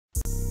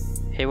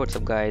Hey, what's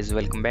up guys,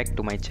 welcome back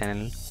to my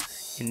channel.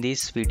 In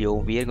this video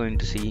we are going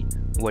to see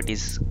what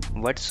is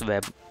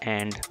Whatweb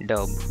and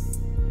Dirb.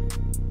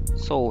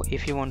 So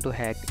if you want to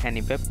hack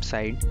any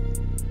website,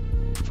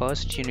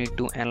 first you need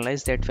to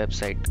analyze that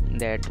website,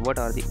 that what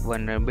are the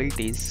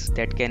vulnerabilities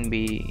that can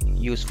be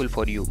useful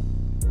for you.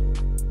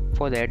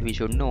 For that we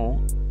should know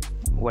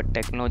what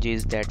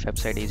technologies that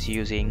website is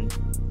using,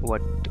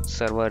 what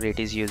server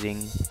it is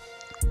using,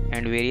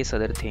 and various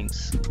other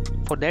things.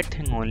 For that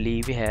thing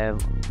only we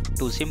have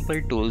two simple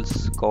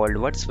tools called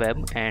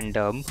Whatweb and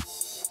Dirb.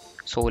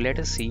 So let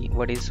us see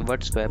what is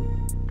Whatweb.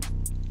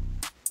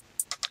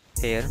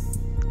 Here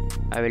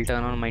I will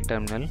turn on my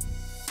terminal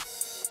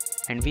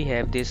and we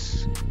have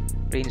this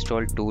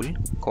pre-installed tool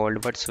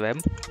called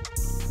Whatweb.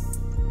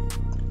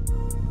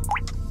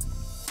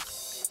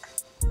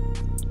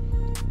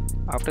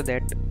 After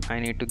that I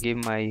need to give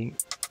my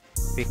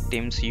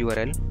victim's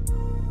URL.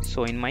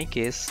 So in my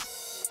case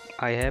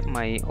I have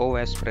my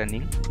OS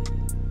running.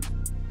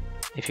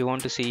 If you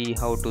want to see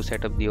how to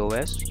set up the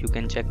OS, you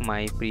can check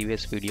my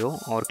previous video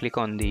or click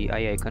on the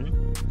eye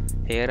icon.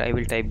 Here I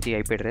will type the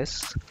IP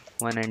address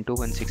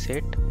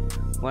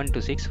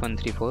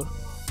 192.168.126.134.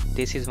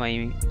 This is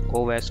my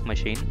OS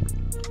machine.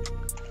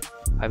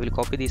 I will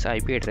copy this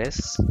IP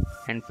address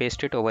and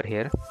paste it over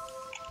here.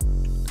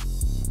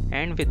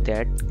 And with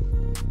that,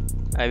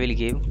 I will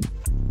give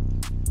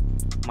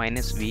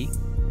 -v,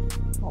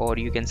 or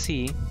you can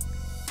see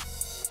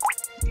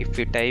if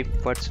we type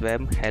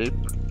Whatweb help.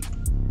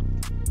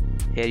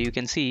 Here you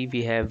can see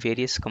we have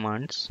various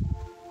commands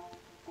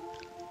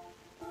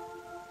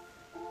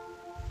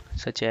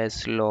such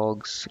as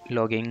logs,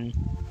 logging,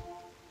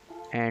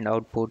 and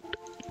output.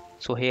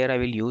 So here I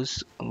will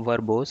use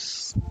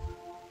verbose.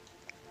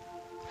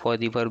 For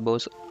the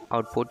verbose,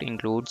 output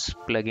includes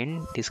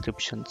plugin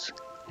descriptions,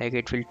 like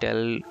it will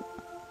tell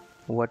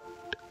what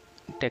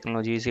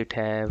technologies it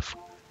have,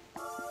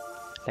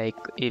 like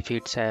if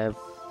it's have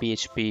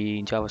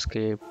PHP,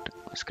 JavaScript,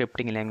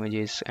 scripting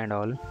languages and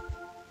all.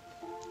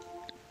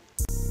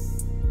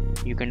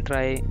 You can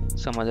try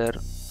some other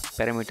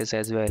parameters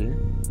as well.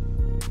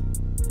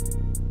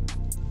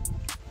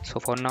 So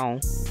for now,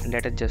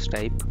 let us just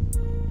type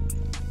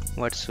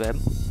Whatweb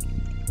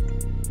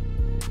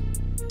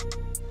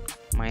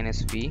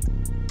 -v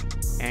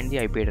and the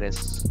IP address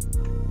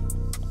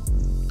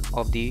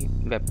of the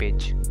web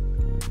page.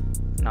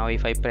 Now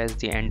if I press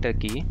the enter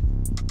key,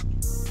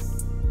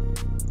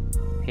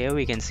 here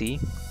we can see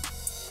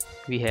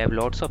we have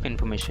lots of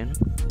information,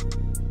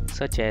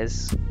 such as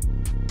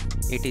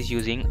it is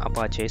using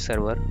Apache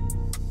server.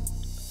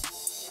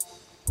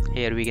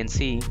 Here we can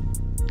see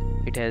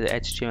it has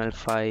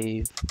HTML5,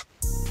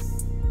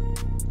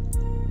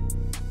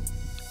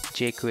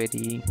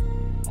 jQuery,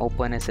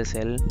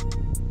 OpenSSL,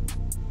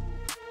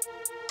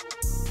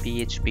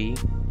 PHP,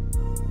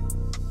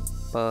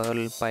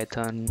 Perl,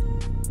 Python,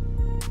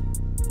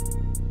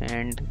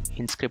 and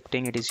in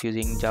scripting it is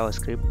using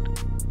JavaScript.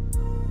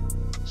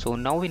 So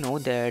now we know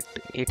that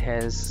it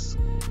has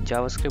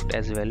JavaScript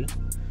as well.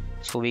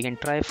 So we can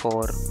try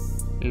for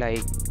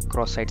like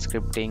cross-site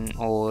scripting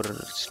or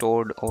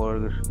stored or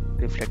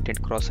reflected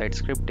cross-site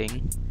scripting.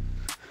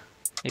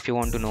 If you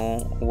want to know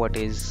what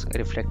is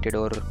reflected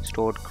or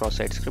stored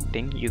cross-site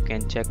scripting, you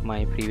can check my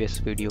previous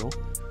video,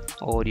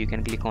 or you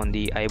can click on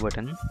the I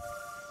button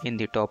in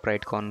the top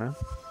right corner.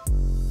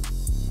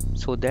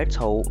 So that's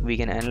how we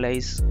can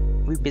analyze.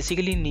 We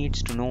basically need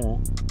to know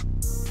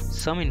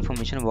some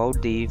information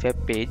about the web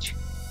page,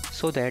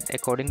 so that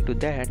according to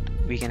that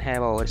we can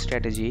have our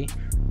strategy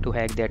to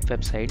hack that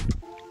website.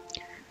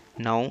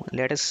 Now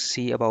let us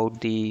see about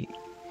the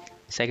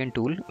second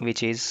tool,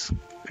 which is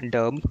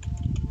Dirb.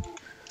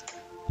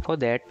 For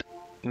that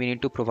we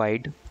need to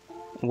provide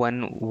one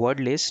word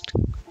list.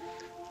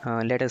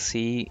 Let us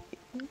see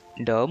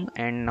Dirb,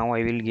 and now I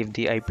will give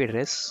the IP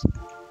address,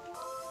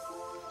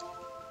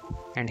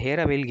 and here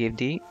I will give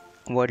the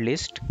word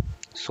list.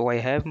 So I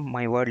have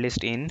my word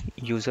list in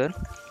user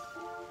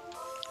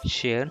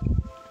share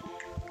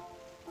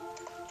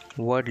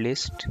word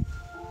list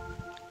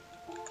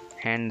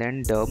and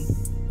then Dirb.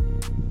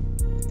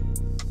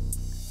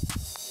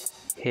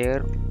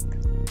 Here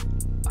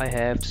I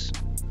have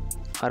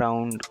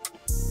around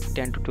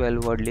 10 to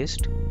 12 word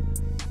list.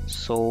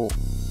 So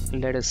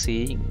let us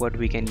see what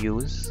we can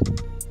use.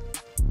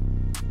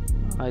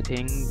 I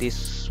think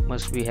this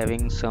must be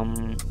having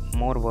some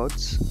more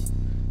words.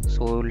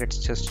 So let's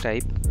just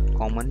type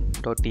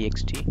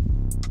common.txt.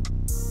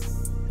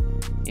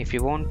 If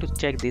you want to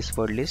check this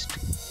word list,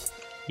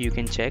 you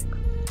can check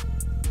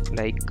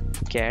like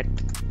cat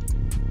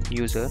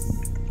user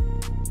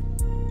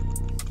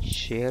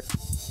share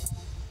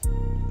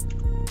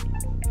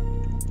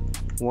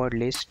word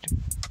list,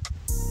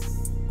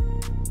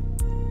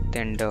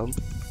 then Dirb,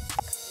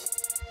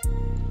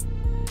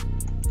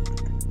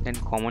 then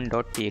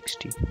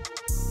common.txt.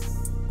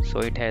 So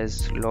it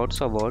has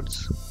lots of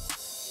words,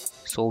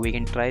 so we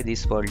can try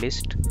this word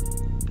list.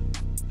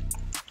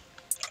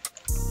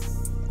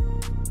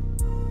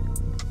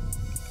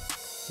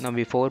 Now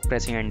before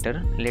pressing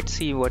enter, let's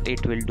see what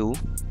it will do.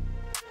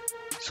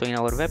 So in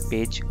our web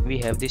page we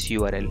have this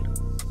URL.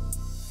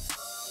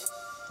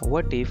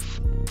 What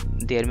if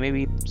there may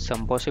be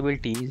some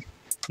possibilities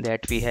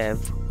that we have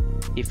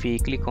if we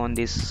click on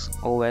this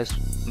OS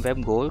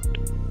web goat,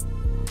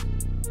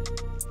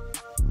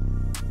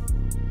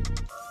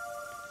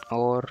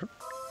 or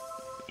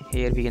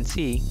here we can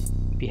see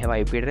we have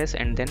IP address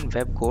and then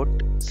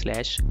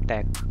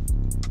webgoat/tag.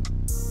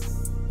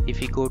 If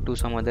we go to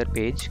some other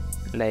page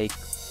like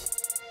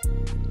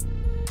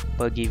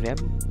buggy web,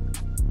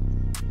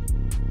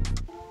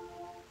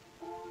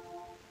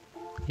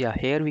 yeah,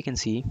 here we can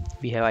see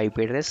we have IP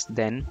address,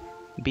 then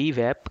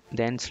bweb,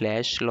 then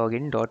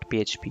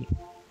 /login.php.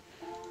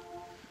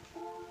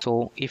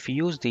 So if you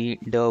use the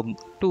Dirb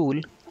tool,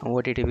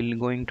 what it will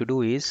going to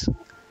do is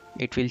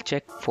it will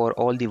check for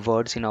all the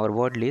words in our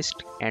word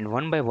list, and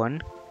one by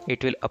one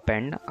it will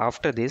append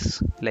after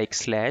this like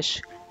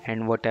slash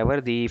and whatever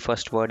the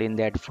first word in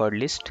that word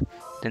list,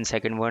 then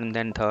second one,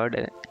 then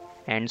third,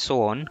 and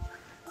so on,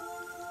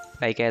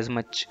 like as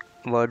much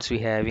words we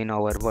have in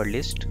our word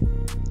list.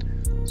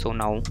 So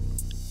now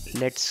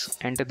let's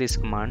enter this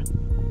command.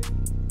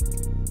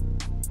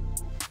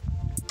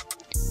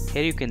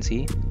 Here you can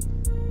see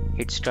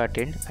it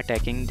started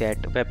attacking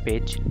that web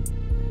page,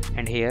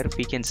 and here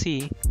we can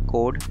see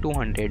code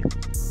 200.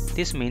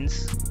 This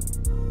means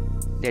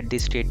that the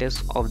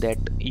status of that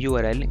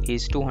URL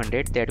is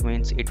 200. That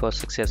means it was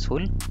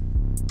successful.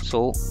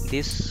 So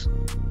this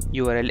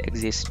URL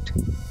exists.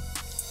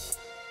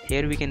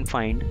 Here we can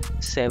find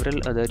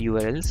several other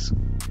URLs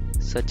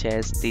such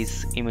as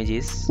these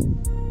images.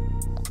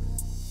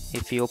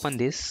 If we open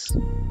this,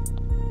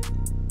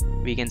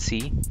 we can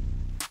see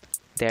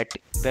that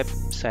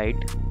website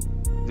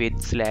with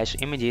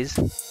 /images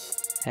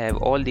have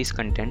all this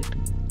content.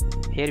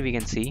 Here we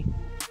can see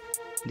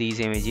these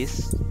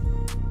images,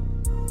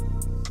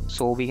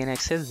 so we can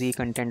access the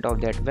content of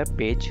that web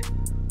page,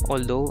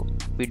 although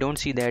we don't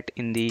see that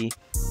in the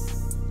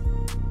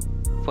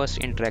first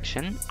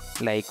interaction,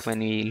 like when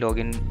we log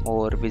in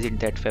or visit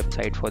that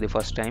website for the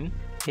first time.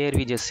 Here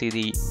we just see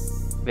the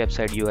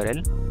website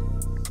URL.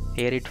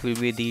 Here it will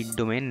be the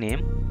domain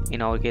name,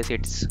 in our case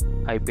it's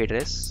IP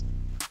address.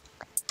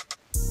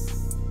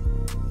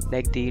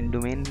 Like the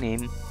domain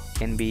name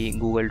can be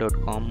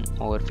google.com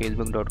or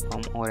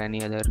facebook.com or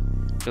any other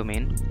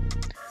domain.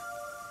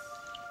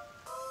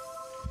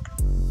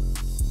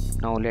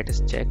 Now let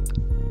us check.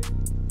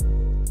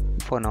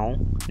 For now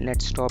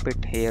let's stop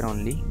it here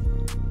only.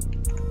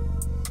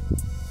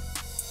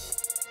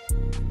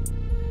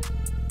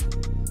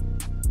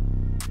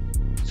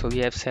 So we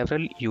have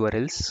several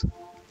URLs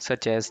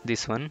such as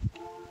this one,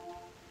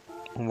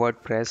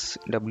 WordPress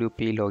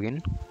WP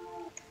login.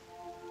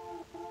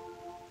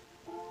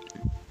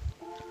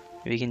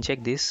 We can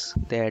check this,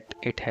 that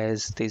it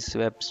has this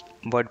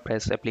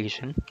WordPress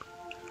application.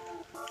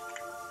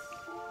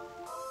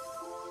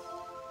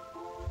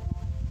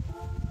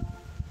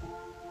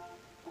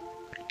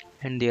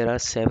 And there are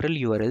several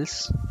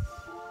URLs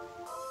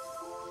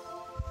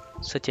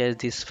such as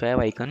this fav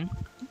icon.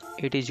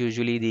 It is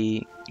usually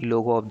the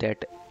logo of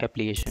that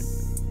application.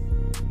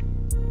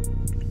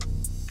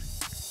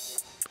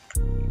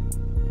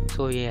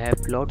 So we have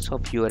lots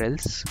of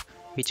URLs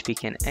which we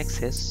can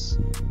access.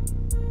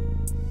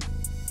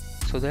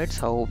 So that's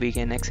how we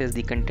can access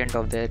the content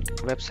of that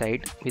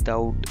website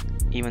without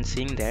even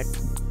seeing that.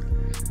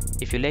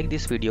 If you like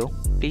this video,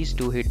 please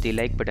do hit the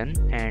like button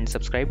and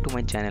subscribe to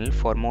my channel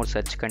for more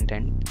such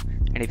content.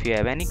 And if you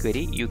have any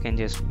query, you can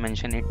just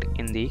mention it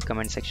in the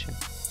comment section.